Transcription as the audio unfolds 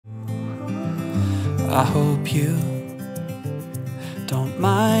I hope you don't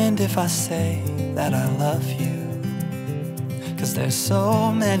mind if I say that I love you, 'cause there's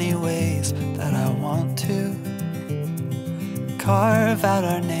so many ways that I want to carve out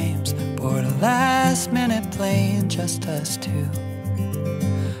our names, board a last minute plane, just us two.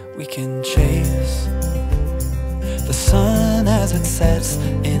 We can chase the sun as it sets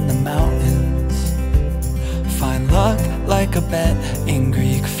in the mountains, find luck like a bet in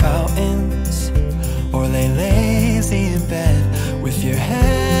Greek fountains, or lay lazy in bed with your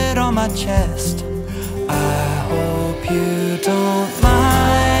head on my chest. I hope you don't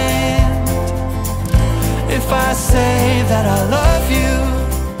mind if I say that I love you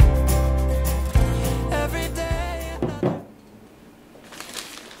every day.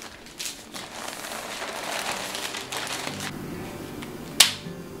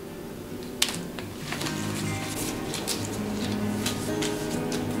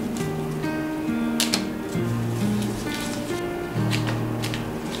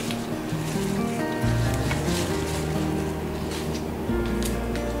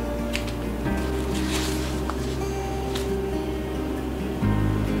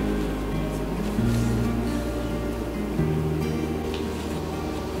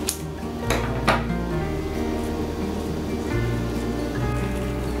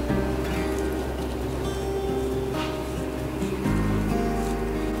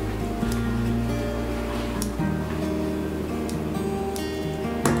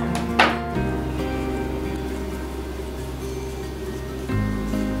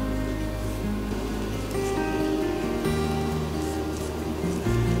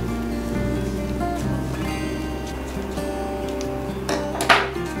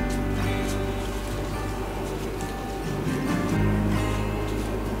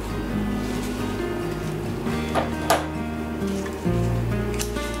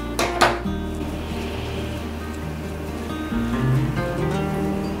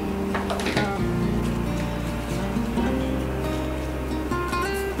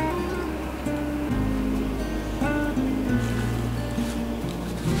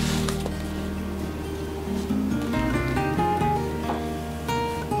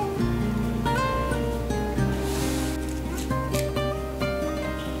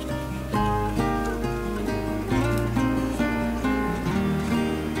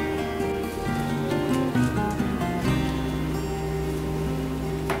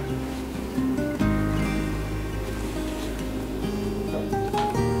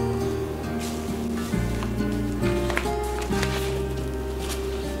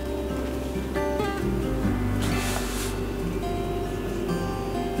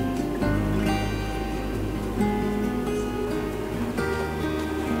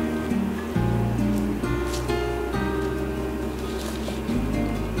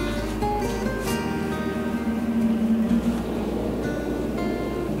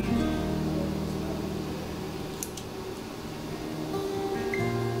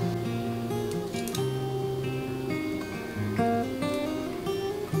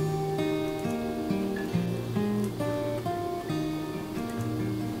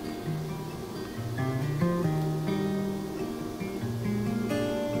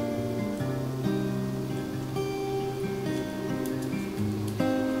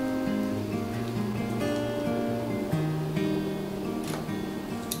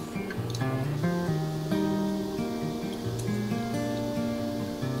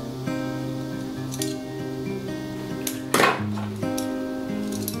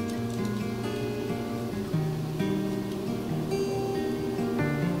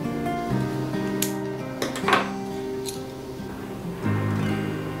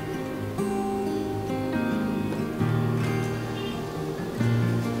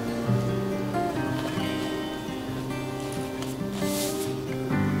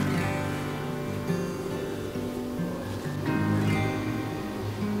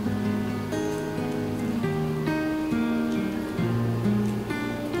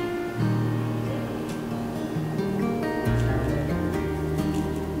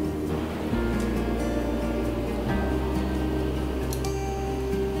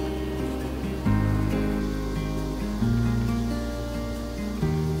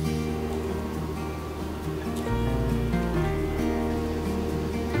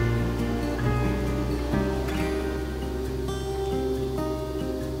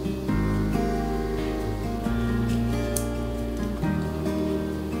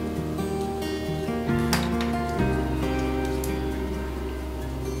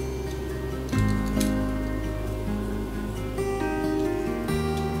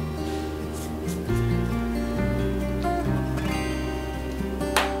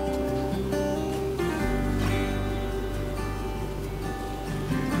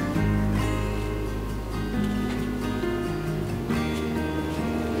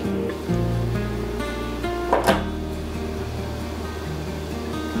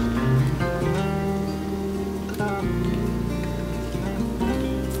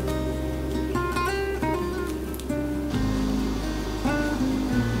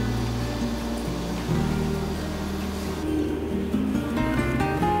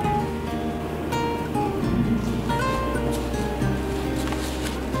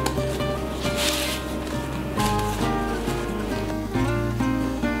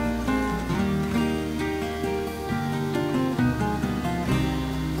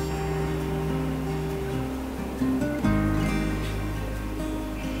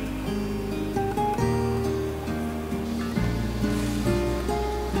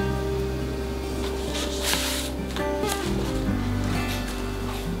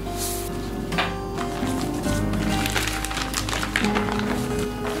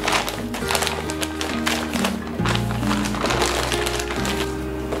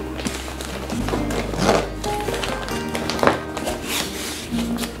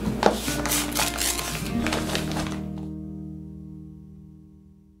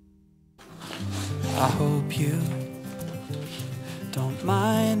 I hope you don't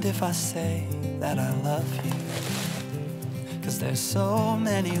mind if I say that I love you, 'cause there's so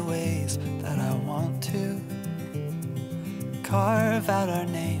many ways that I want to carve out our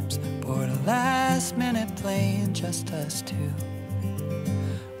names, board a last minute plane, just us two.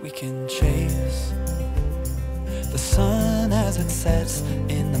 We can chase the sun as it sets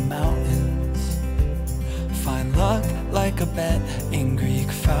in the mountains, find luck like a bet in Greek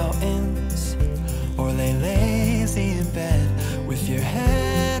fountains, or lay lazy in bed with your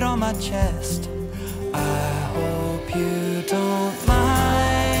head on my chest. I hope you don't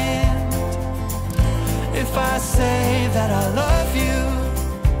mind if I say that I love you.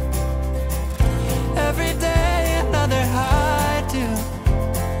 Every day another I do,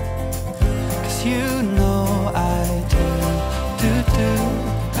 'cause you know I do, I do,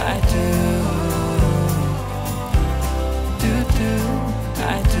 I do.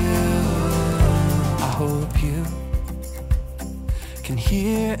 I hope you can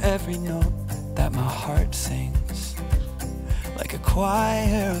hear every note that my heart sings, like a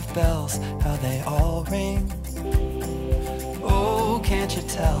choir of bells, how they all ring. Oh, can't you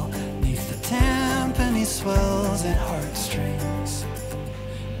tell, neath the timpani swells and heartstrings,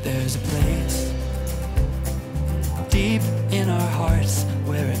 there's a place deep in our hearts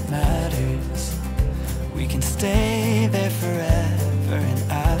where it matters. We can stay there forever and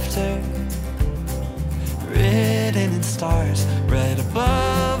after, written in stars right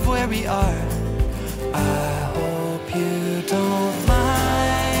above where we are. I hope you don't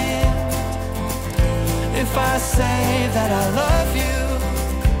mind if I say that I love you.